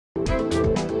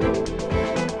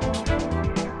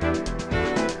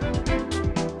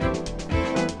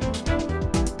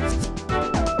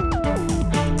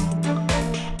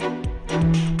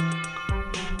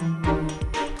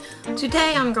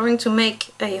Today I'm going to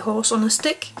make a horse on a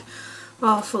stick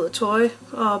for the toy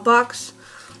box,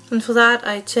 and for that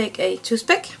I take a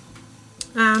toothpick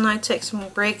and I take some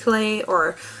grey clay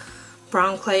or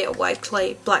brown clay or white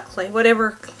clay, black clay,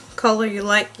 whatever color you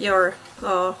like your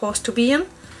horse to be in,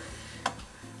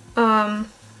 and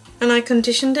I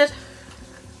conditioned it.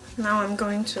 Now I'm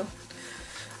going to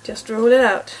just roll it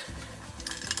out,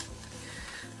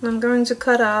 and I'm going to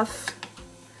cut off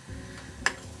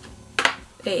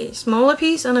a smaller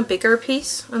piece and a bigger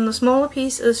piece, and the smaller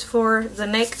piece is for the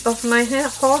neck of my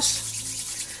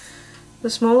horse. The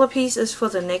smaller piece is for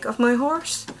the neck of my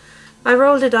horse. I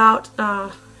rolled it out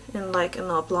in like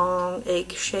an oblong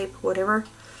egg shape, whatever,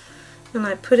 and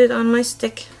I put it on my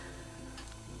stick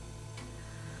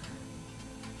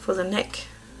for the neck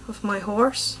of my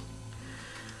horse,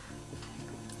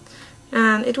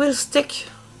 and it will stick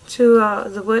to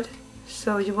the wood,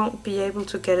 so you won't be able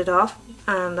to get it off,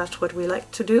 and that's what we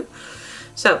like to do.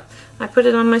 So I put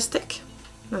it on my stick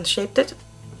and shaped it.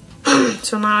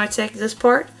 So now I take this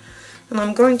part and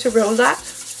I'm going to roll that,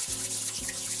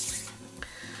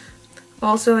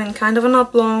 also in kind of an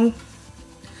oblong,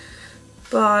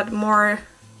 but more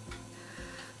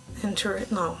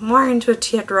into a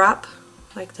teardrop,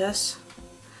 like this.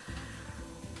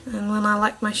 And when I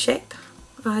like my shape,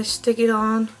 I stick it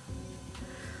on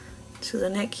to the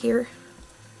neck here,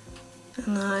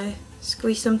 and I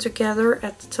squeeze them together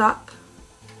at the top,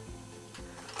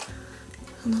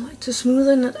 and I like to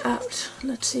smoothen it out.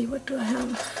 Let's see, what do I have?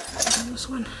 I have this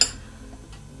one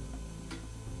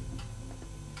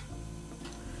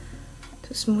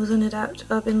to smoothen it out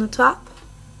up in the top.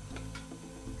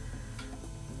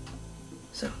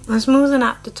 So I smoothen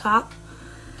out the top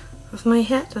of my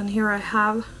head, and here I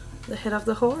have the head of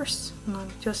the horse, and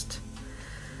I'm just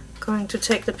going to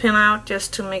take the pin out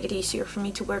just to make it easier for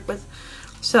me to work with.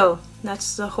 So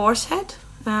that's the horse head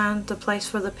and the place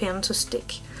for the pin to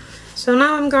stick. So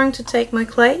now I'm going to take my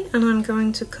clay and I'm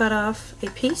going to cut off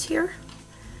a piece here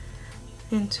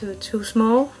into too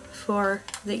small for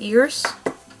the ears.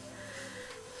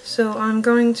 So I'm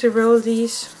going to roll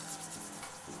these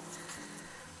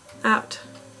out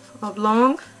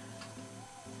oblong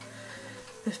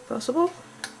if possible,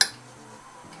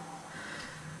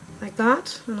 like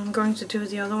that, and I'm going to do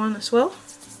the other one as well.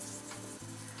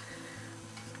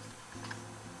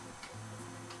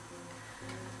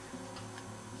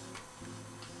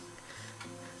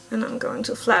 And I'm going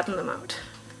to flatten them out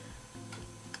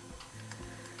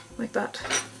like that.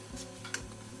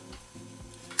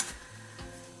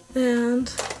 And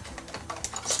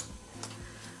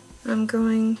I'm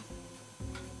going,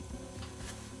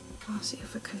 I'll see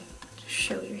if I can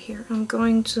show you here. I'm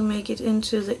going to make it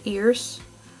into the ears.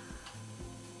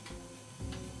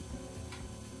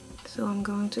 So I'm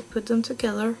going to put them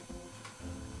together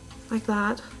like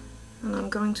that, and I'm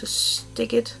going to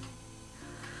stick it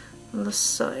on the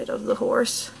side of the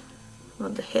horse,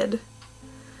 on the head,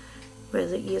 where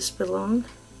the ears belong.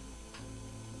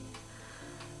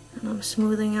 And I'm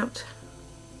smoothing out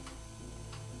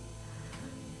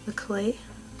the clay.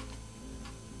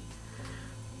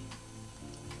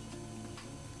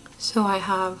 So I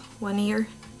have one ear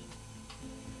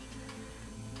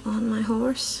on my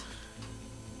horse,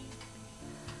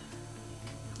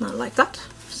 not like that.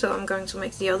 So I'm going to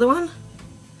make the other one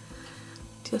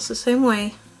just the same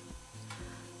way,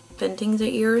 bending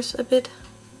the ears a bit,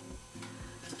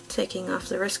 taking off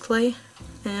the wrist clay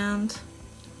and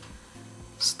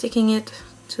sticking it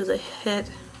to the head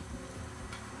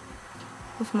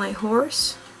of my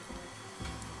horse.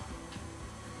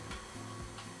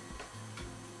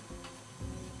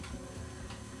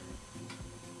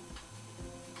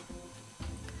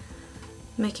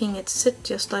 Making it sit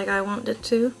just like I want it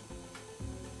to.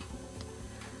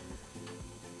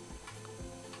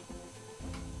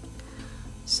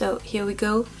 So here we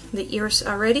go, the ears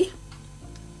are ready.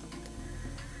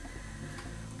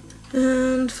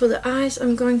 And for the eyes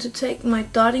I'm going to take my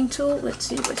dotting tool. Let's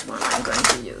see which one I'm going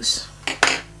to use.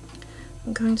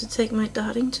 I'm going to take my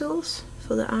dotting tools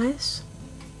for the eyes.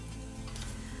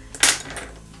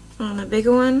 On a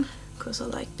bigger one, because I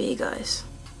like big eyes.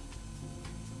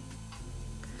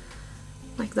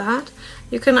 Like that.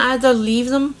 You can either leave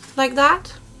them like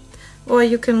that, or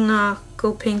you can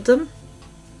go paint them.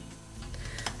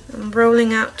 I'm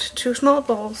rolling out 2 small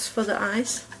balls for the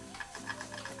eyes,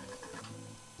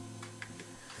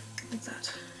 like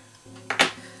that.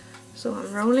 So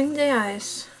I'm rolling the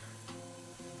eyes,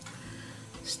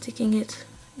 sticking it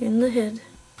in the head,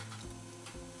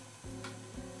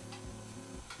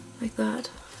 like that,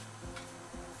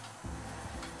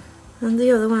 and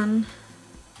the other one,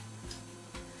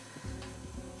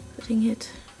 putting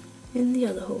it in the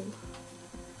other hole.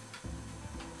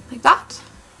 like that.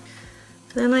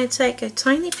 Then I take a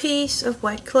tiny piece of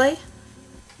white clay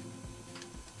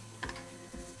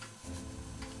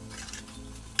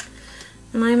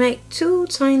and I make 2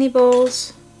 tiny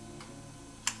balls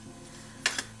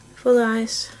for the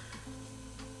eyes,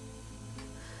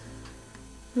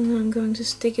 and I'm going to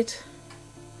stick it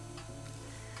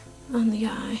on the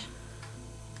eye,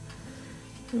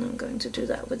 and I'm going to do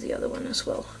that with the other one as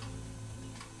well,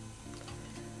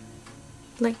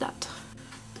 like that.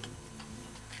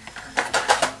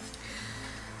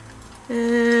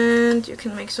 And you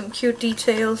can make some cute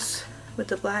details with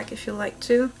the black if you like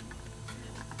to.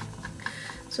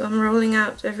 So I'm rolling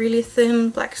out a really thin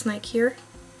black snake here,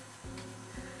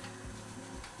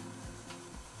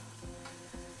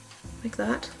 like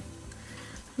that,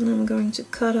 and I'm going to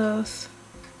cut off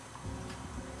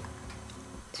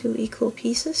 2 equal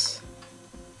pieces,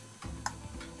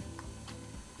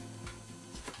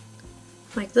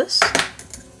 like this,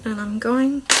 and I'm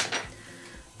going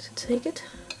to take it.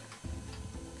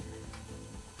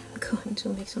 I'm going to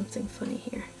make something funny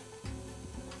here.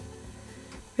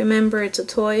 Remember, it's a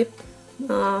toy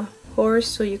horse,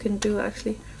 so you can do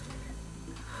actually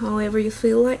however you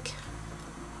feel like.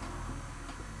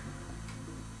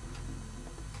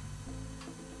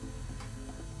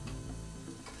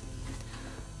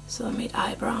 So I made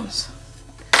eyebrows.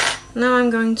 Now I'm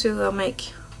going to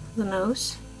make the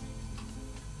nose.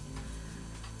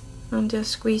 I'm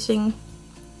just squeezing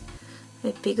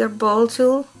a bigger ball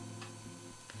tool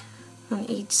on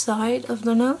each side of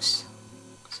the nose,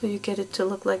 so you get it to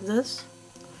look like this.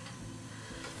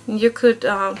 You could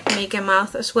make a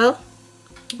mouth as well,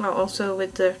 or also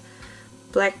with the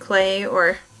black clay,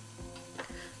 or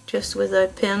just with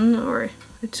a pen or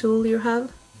a tool you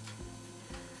have.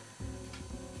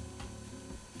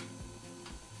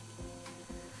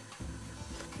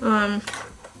 I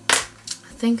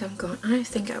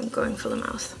think I'm going for the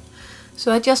mouth.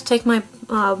 So I just take my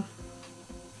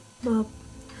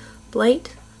blade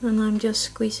and I'm just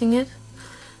squeezing it,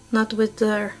 not with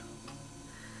the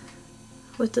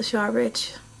sharp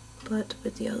edge, but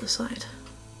with the other side,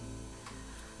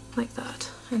 like that.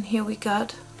 And here we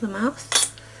got the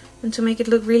mouth. And to make it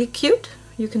look really cute,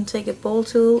 you can take a ball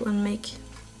tool and make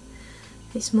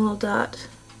a small dot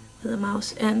where the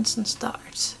mouth ends and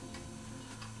starts,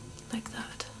 like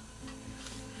that.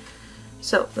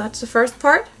 So that's the first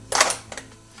part.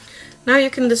 Now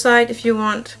you can decide if you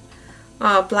want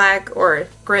black or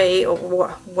gray or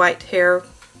white hair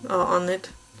on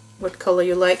it. What color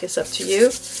you like is up to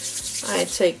you. I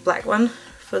take black one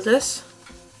for this.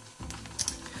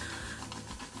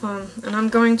 And I'm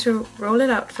going to roll it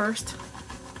out first.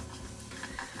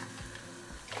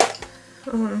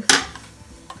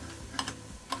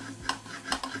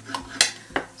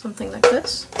 Something like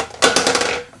this.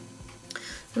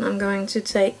 And I'm going to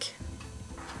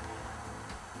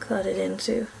cut it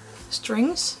into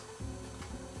strings.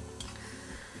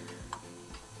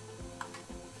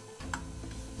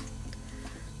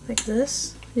 Like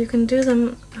this. You can do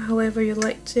them however you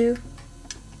like to.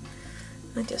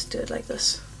 I just do it like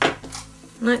this.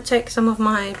 And I take some of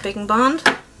my Big Bond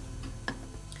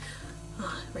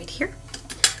right here.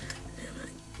 And I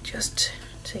just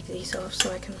take these off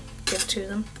so I can get to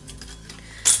them.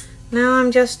 Now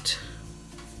I'm just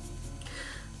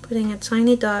putting a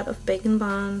tiny dot of Big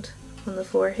Bond on the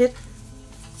forehead.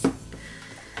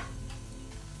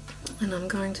 And I'm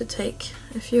going to take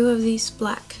a few of these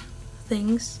black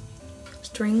things,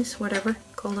 strings, whatever,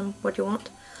 call them what you want,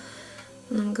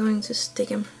 and I'm going to stick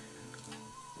them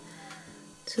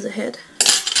to the head.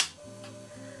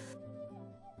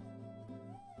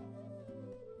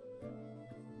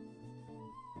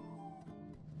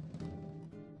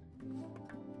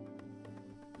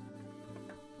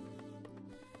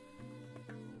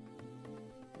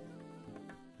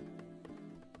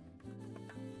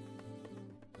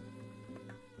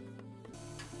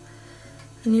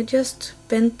 And you just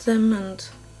bend them and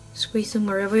squeeze them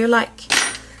wherever you like.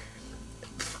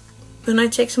 Then I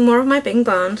take some more of my Big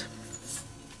Bond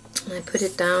and I put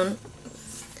it down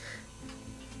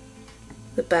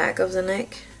the back of the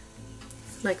neck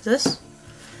like this.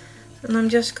 And I'm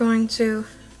just going to,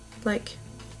 like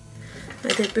I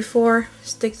did before,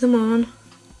 stick them on.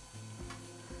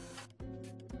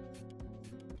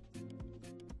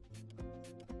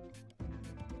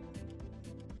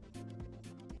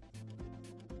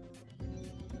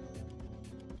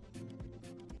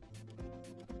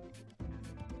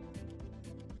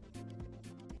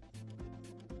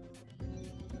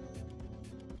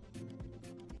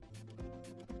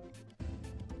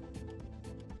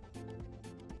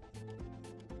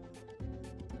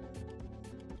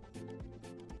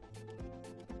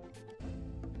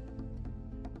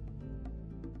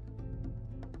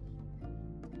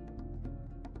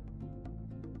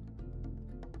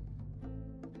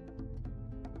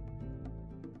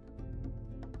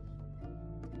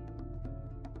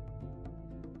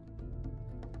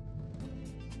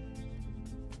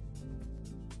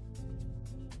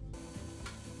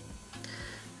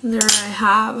 There I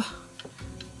have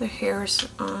the hairs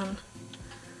on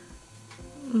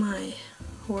my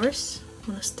horse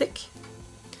on a stick,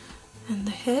 and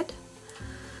the head.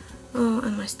 Oh,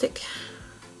 and my stick.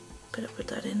 Better put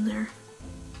that in there.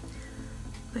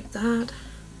 Like that.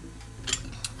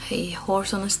 A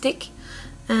horse on a stick.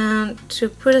 And to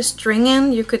put a string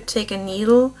in, you could take a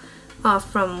needle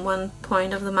from one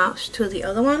point of the mouse to the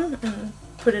other one and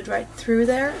put it right through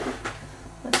there.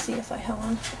 Let's see if I have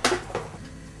one.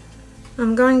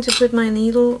 I'm going to put my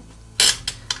needle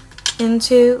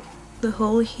into the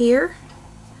hole here,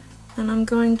 and I'm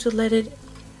going to let it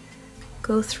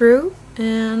go through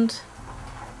and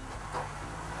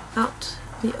out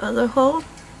the other hole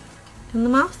in the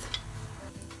mouth.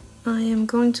 I am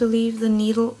going to leave the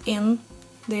needle in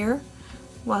there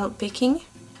while baking,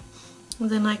 and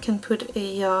then I can put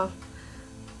a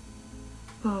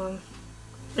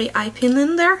eye pin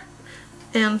in there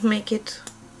and make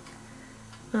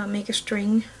a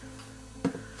string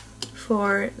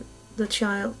for the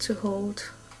child to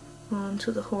hold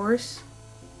onto the horse.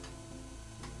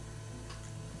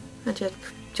 I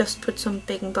just put some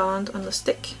baking bond on the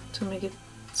stick to make it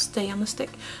stay on the stick,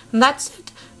 and that's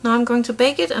it. Now I'm going to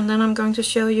bake it, and then I'm going to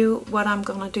show you what I'm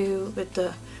gonna do with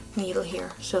the needle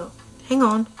here, so hang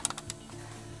on.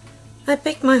 I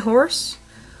baked my horse,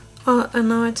 and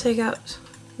now I take out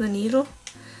the needle,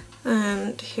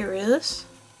 and here it is.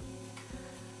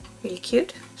 Really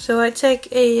cute. So I take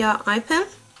a eye pin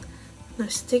and I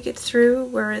stick it through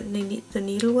where the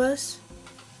needle was,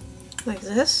 like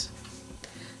this.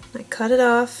 I cut it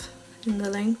off in the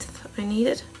length I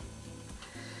needed.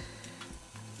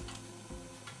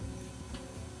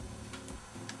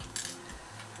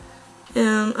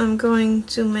 And I'm going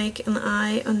to make an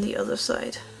eye on the other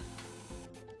side.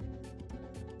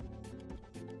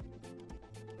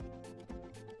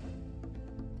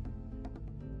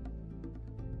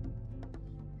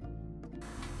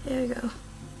 There you go,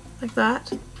 like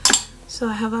that. So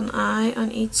I have an eye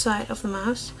on each side of the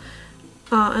mouse.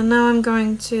 And now I'm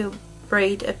going to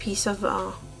braid a piece of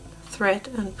thread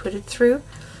and put it through.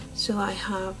 So I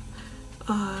have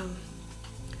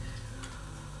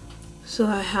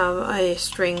a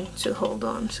string to hold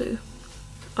on to.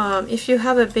 If you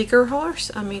have a bigger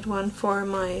horse, I made one for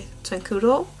my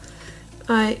zancudo.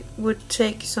 I would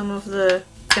take some of the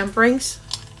jump rings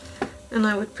and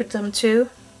I would put them too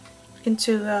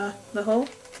into the hole.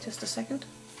 Just a second.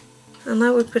 And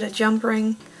I would put a jump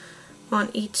ring on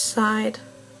each side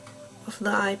of the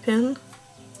eye pin,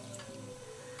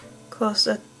 because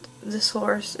this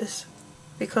horse is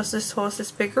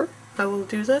bigger. I will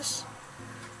do this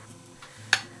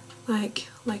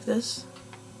like this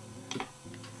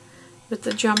with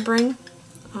the jump ring.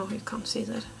 Oh, you can't see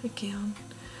that again.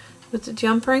 With the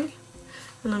jump ring,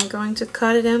 and I'm going to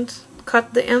cut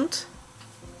the end.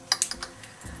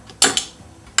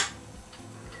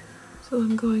 So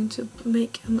I'm going to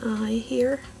make an eye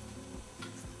here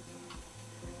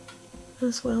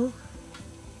as well.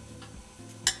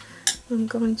 I'm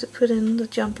going to put in the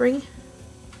jump ring.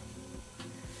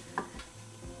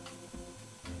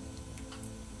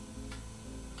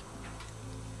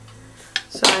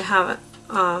 So I have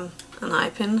an eye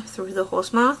pin through the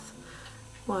horse mouth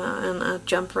and a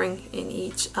jump ring in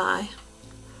each eye.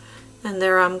 And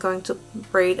there I'm going to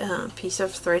braid a piece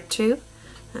of thread too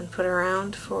and put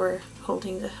around for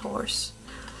holding the horse.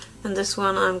 And this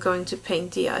one I'm going to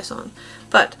paint the eyes on.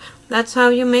 But that's how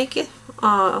you make it.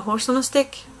 A horse on a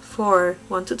stick for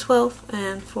 1 to 12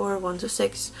 and for 1 to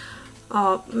 6.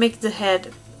 Make the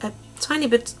head a tiny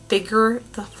bit bigger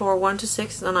for 1 to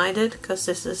 6 than I did, because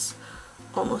this is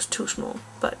almost too small.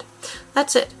 But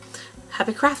that's it.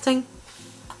 Happy crafting!